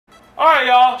Alright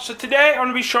y'all, so today I'm going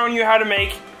to be showing you how to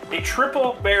make a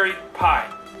triple berry pie.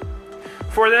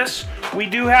 For this, we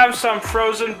do have some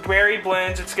frozen berry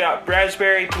blends. It's got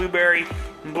raspberry, blueberry,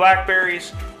 and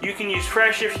blackberries. You can use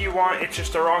fresh if you want. It's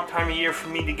just the wrong time of year for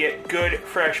me to get good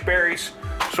fresh berries,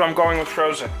 so I'm going with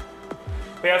frozen.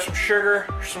 We have some sugar,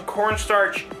 some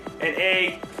cornstarch, an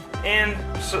egg, and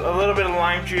a little bit of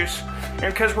lime juice.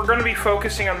 And because we're going to be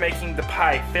focusing on making the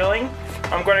pie filling,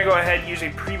 I'm going to go ahead and use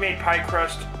a pre-made pie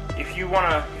crust. If you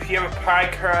have a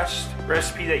pie crust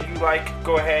recipe that you like,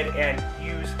 go ahead and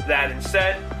use that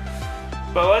instead.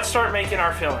 But let's start making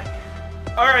our filling.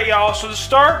 Alright y'all, so to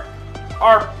start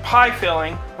our pie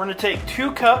filling, we're going to take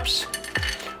 2 cups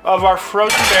of our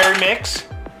frozen berry mix.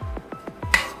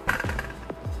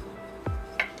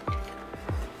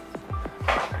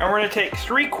 And we're going to take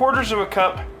 3/4 of a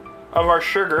cup of our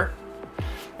sugar.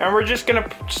 And we're just going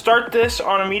to start this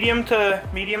on a medium to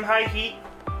medium-high heat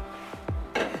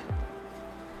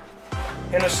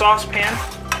in a saucepan.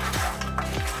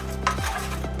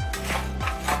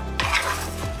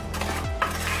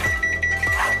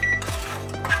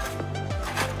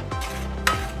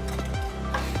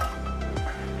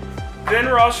 Then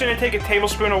we're also going to take a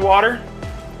tablespoon of water,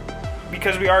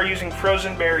 because we are using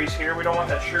frozen berries here. We don't want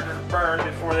that sugar to burn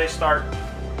before they start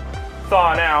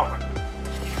thawing out.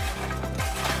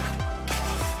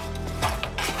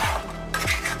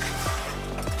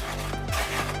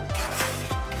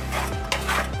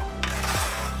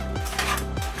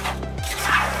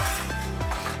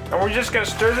 And we're just going to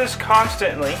stir this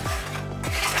constantly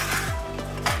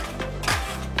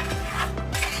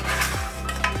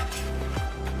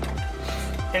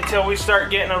until we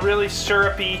start getting a really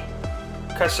syrupy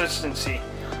consistency.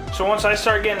 So once I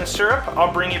start getting the syrup,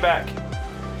 I'll bring you back.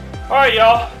 Alright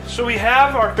y'all, so we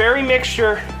have our berry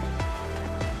mixture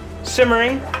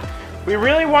simmering. We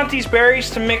really want these berries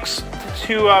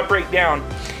to break down.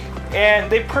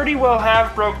 And they pretty well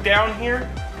have broke down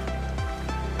here.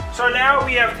 So now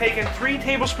we have taken 3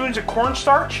 tablespoons of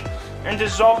cornstarch and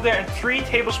dissolved it in 3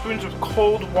 tablespoons of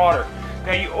cold water.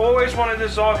 Now you always want to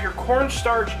dissolve your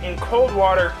cornstarch in cold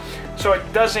water so it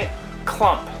doesn't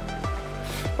clump.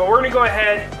 But we're going to go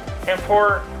ahead and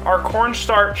pour our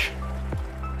cornstarch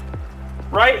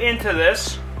right into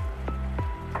this.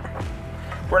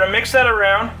 We're going to mix that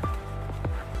around.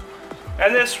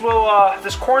 And this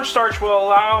cornstarch will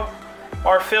allow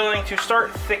our filling to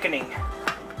start thickening.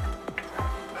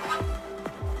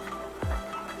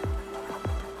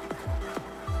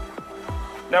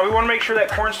 Now we want to make sure that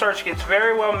cornstarch gets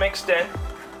very well mixed in.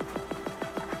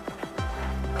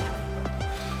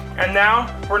 And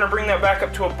now we're going to bring that back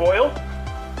up to a boil.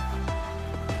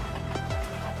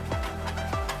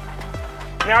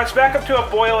 Now it's back up to a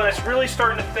boil and it's really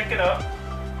starting to thicken up.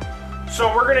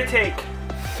 So we're going to take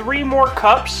 3 more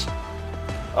cups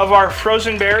of our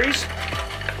frozen berries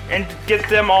and get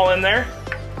them all in there.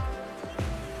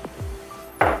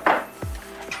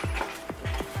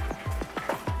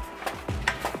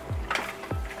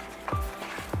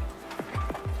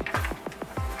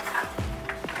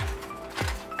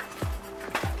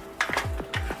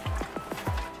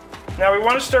 Now we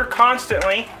want to stir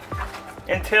constantly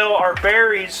until our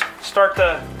berries start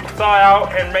to thaw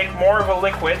out and make more of a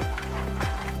liquid.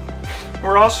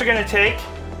 We're also going to take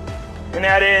and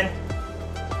add in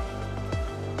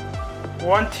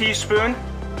 1 teaspoon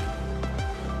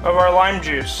of our lime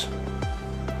juice.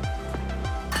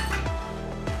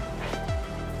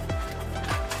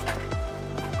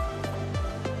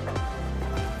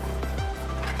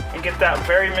 And get that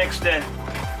very mixed in.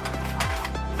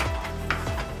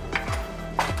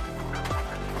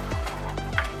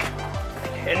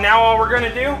 And now all we're going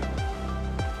to do,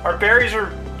 our berries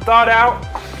are thawed out.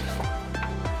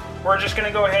 We're just going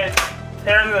to go ahead,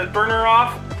 turn the burner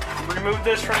off, remove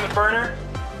this from the burner,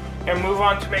 and move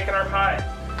on to making our pie.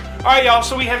 Alright y'all,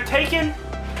 so we have taken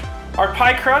our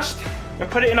pie crust and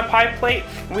put it in a pie plate.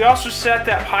 We also set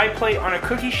that pie plate on a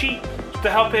cookie sheet to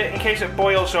help it in case it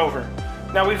boils over.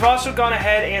 Now we've also gone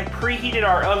ahead and preheated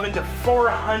our oven to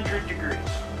 400 degrees.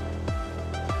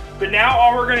 But now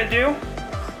all we're going to do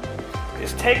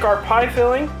is take our pie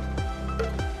filling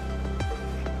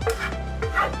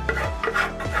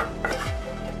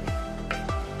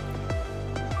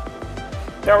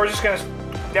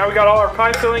now we got all our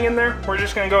pie filling in there. We're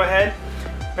just gonna go ahead,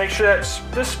 make sure that's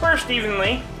dispersed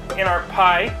evenly in our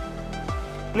pie.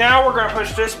 Now we're gonna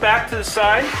push this back to the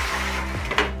side.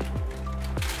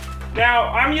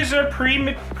 Now I'm using a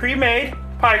pre-made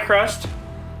pie crust,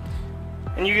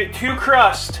 and you get 2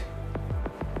 crusts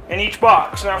in each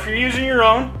box. Now if you're using your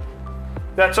own,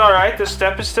 that's alright, this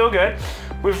step is still good.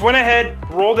 We've went ahead,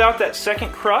 rolled out that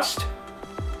second crust,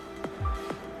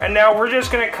 And now we're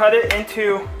just going to cut it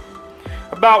into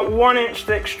about 1-inch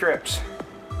thick strips.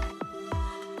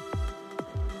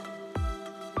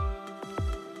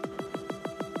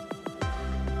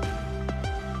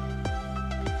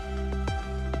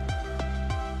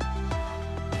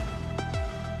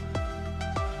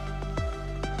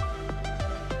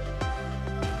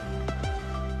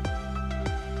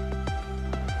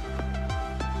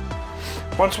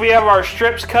 Once we have our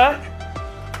strips cut,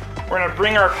 we're going to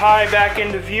bring our pie back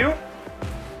into view.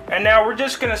 And now we're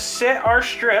just going to sit our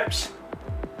strips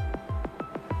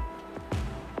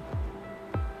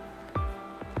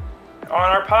on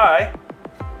our pie,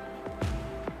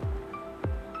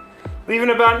 leaving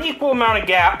about an equal amount of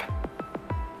gap.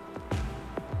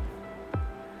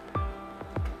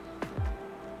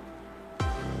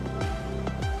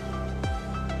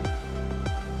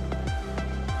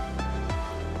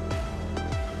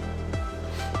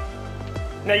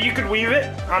 Now you could weave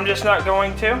it, I'm just not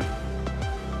going to.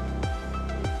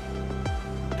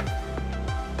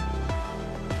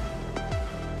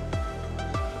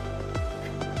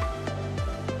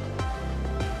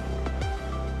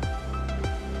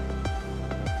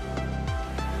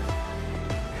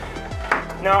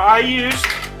 Now I used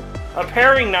a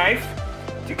paring knife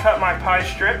to cut my pie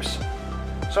strips.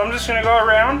 So I'm just going to go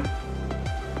around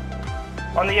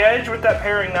on the edge with that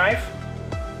paring knife.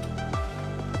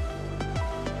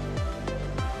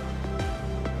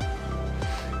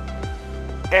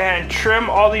 And trim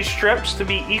all these strips to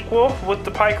be equal with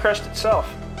the pie crust itself.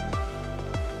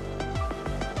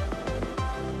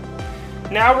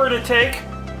 Now we're going to take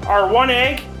our 1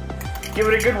 egg, give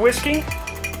it a good whisking.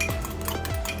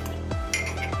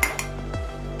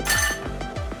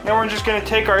 Now we're just going to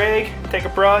take our egg, take a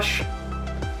brush,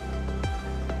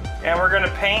 and we're going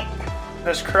to paint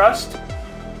this crust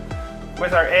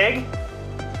with our egg.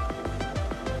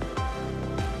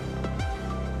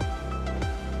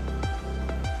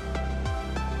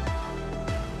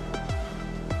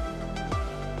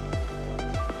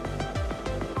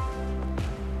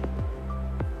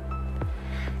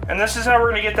 And this is how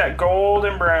we're going to get that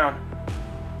golden brown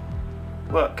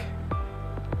look.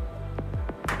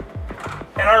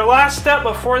 And our last step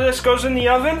before this goes in the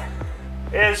oven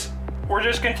is we're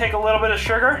just going to take a little bit of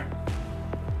sugar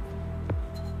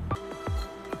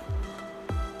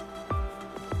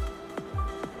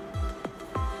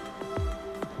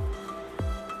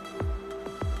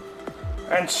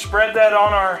and spread that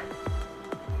on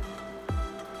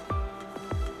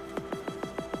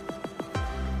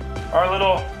our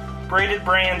little braided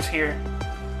brands here.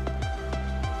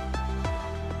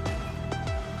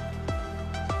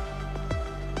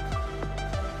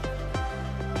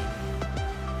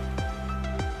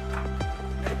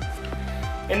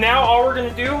 And now all we're going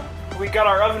to do, we got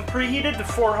our oven preheated to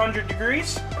 400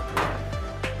 degrees.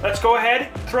 Let's go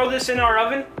ahead, throw this in our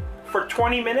oven for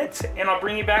 20 minutes, and I'll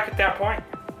bring you back at that point.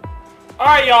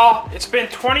 Alright y'all, it's been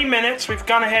 20 minutes. We've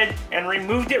gone ahead and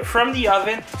removed it from the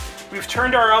oven. We've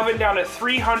turned our oven down to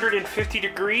 350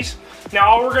 degrees. Now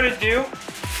all we're going to do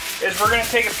is we're going to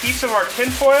take a piece of our tin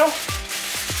foil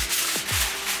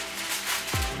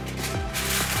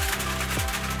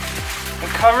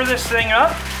and cover this thing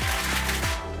up.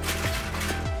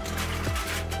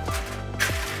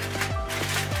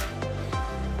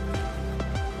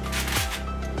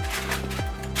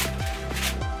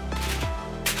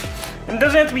 It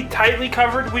doesn't have to be tightly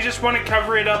covered. We just want to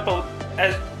cover it up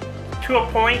to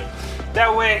a point.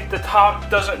 That way the top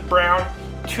doesn't brown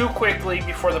too quickly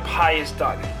before the pie is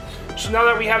done. So now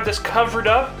that we have this covered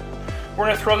up, we're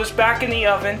going to throw this back in the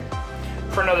oven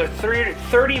for another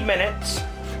 30 minutes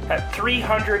at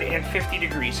 350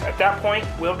 degrees. At that point,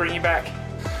 we'll bring you back.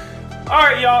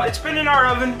 Alright y'all, it's been in our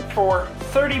oven for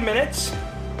 30 minutes.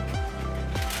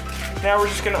 Now we're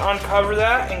just going to uncover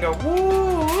that and go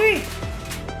woo-wee.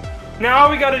 Now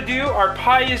all we got to do, our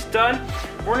pie is done.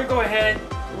 We're going to go ahead,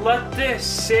 let this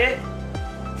sit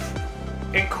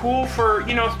and cool for,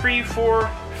 3, 4,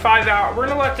 5 hours. We're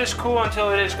going to let this cool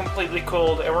until it is completely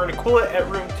cold, and we're going to cool it at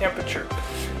room temperature.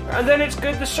 And then it's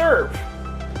good to serve.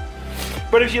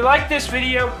 But if you like this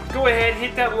video, go ahead,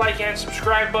 hit that like and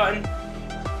subscribe button.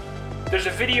 There's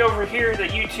a video over here that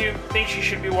YouTube thinks you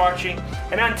should be watching.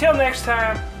 And until next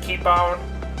time, keep on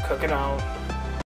cooking on.